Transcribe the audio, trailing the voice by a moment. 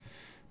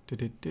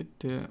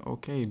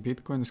Okay,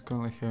 Bitcoin is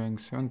currently having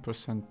 7%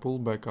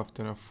 pullback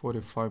after a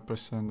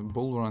 45%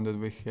 bull run that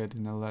we had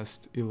in the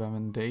last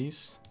 11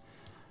 days.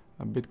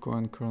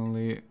 Bitcoin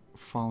currently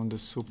found a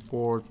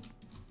support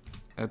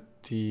at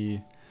the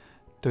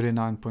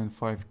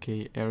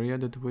 39.5k area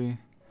that we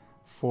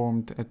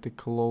formed at the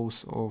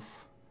close of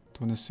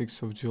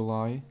 26th of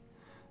July.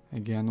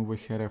 Again, we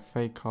had a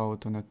fake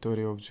out on the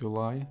 30th of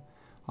July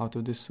out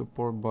of this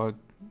support, but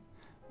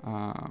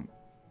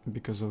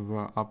because of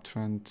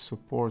uptrend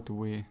support,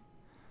 we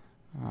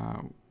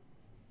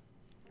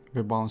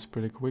bounced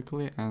pretty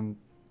quickly, and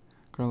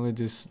currently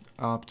this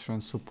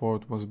uptrend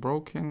support was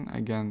broken.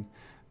 Again,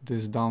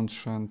 this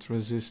downtrend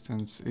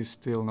resistance is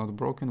still not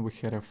broken. We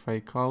had a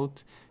fake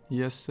out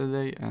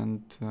yesterday,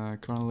 and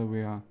currently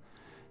we are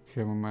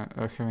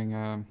having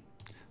a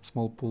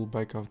small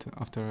pullback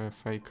after a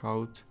fake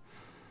out.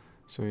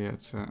 So yeah,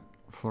 it's a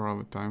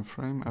 4-hour time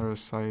frame.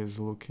 RSI is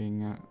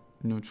looking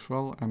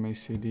neutral.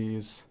 MACD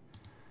is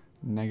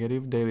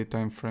negative. Daily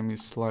time frame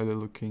is slightly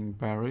looking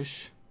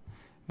bearish.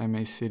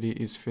 MACD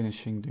is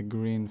finishing the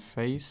green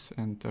phase,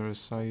 and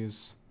RSI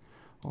is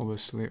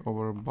obviously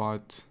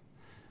overbought.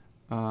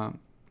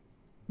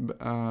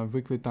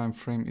 Weekly time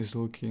frame is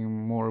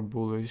looking more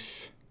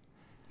bullish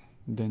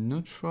than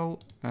neutral,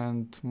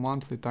 and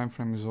monthly time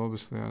frame is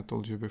obviously, I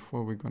told you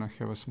before, we're gonna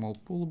have a small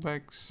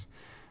pullbacks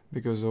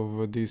because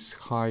of these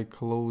high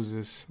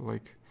closes.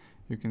 Like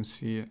you can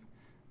see,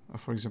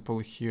 for example,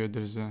 here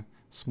there's a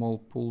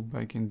small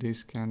pullback in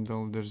this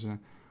candle, there's a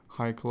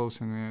high close,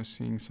 and we are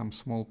seeing some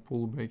small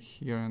pullback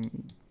here,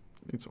 and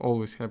it's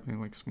always happening,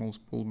 like small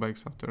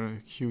pullbacks after a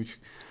huge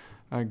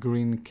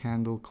green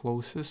candle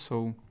closes.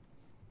 So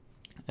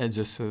it's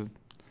just a,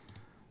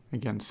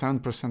 again,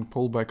 7%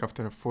 pullback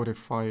after a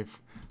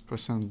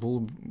 45%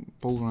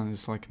 bull run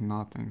is like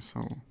nothing.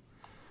 So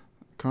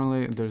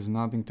currently there's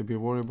nothing to be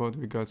worried about.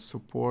 We got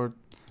support.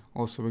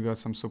 Also we got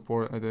some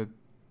support at the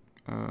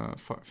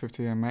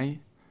 50 MA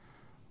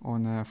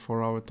on a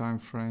 4-hour time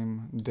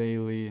frame.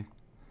 Daily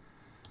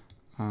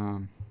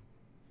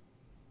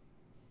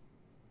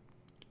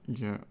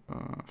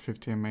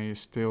 50 MA is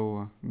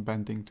still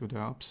bending to the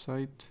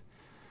upside.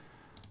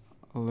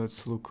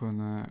 Let's look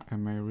on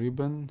MA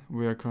ribbon.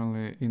 We are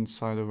currently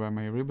inside of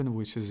MA ribbon,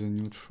 which is a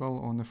neutral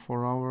on the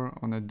 4-hour.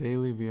 On a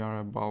daily we are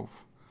above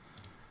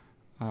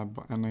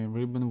MA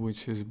ribbon,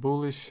 which is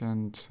bullish,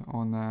 and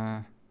on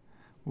a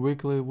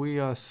weekly we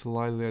are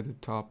slightly at the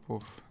top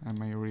of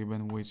MA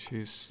ribbon, which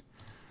is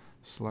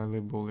slightly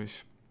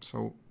bullish.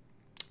 So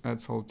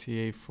that's all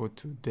TA for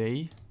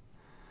today.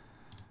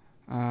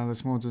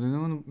 Let's move to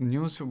the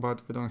news,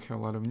 but we don't have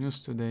a lot of news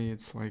today.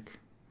 It's like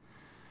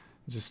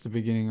just the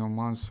beginning of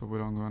month, so we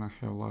don't gonna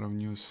have a lot of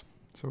news.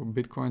 So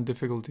Bitcoin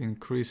difficulty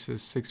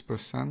increases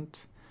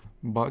 6%,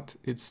 but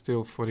it's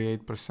still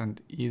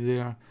 48%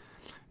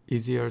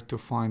 easier to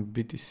find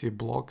BTC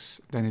blocks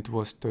than it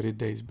was 30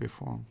 days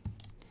before.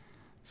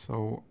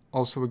 So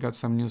also we got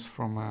some news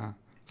from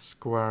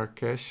Square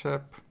Cash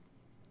App.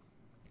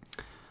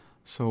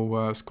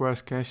 So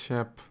Square's Cash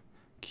App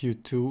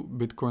Q2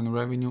 Bitcoin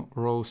revenue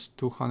rose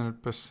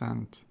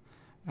 200%,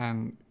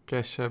 and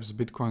Cash App's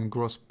Bitcoin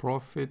gross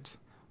profit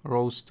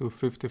rose to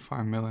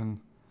 $55 million.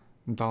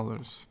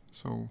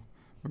 So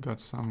we got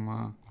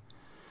some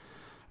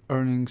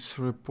earnings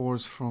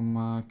reports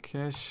from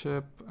Cash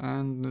App,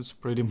 and that's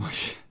pretty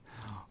much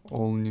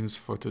all news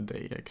for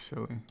today.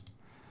 Actually,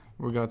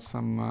 we got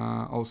some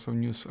also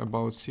news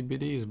about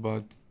CBDs,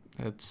 but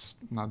that's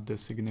not that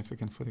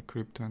significant for the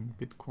crypto and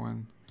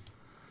Bitcoin.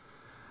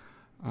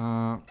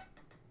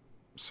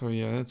 So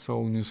yeah, that's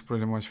all news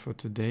pretty much for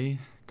today.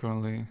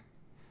 Currently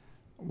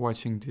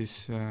watching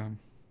this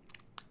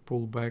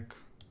pullback.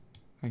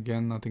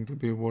 Again, nothing to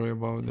be worried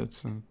about.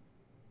 That's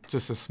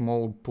just a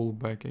small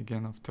pullback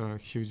again after a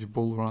huge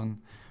bull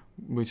run,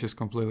 which is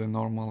completely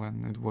normal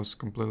and it was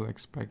completely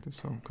expected.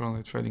 So I'm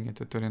currently trading at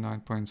the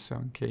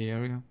 39.7k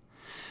area.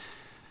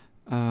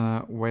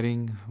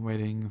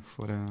 Waiting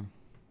for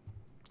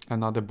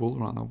another bull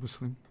run,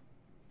 obviously,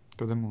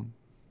 to the moon.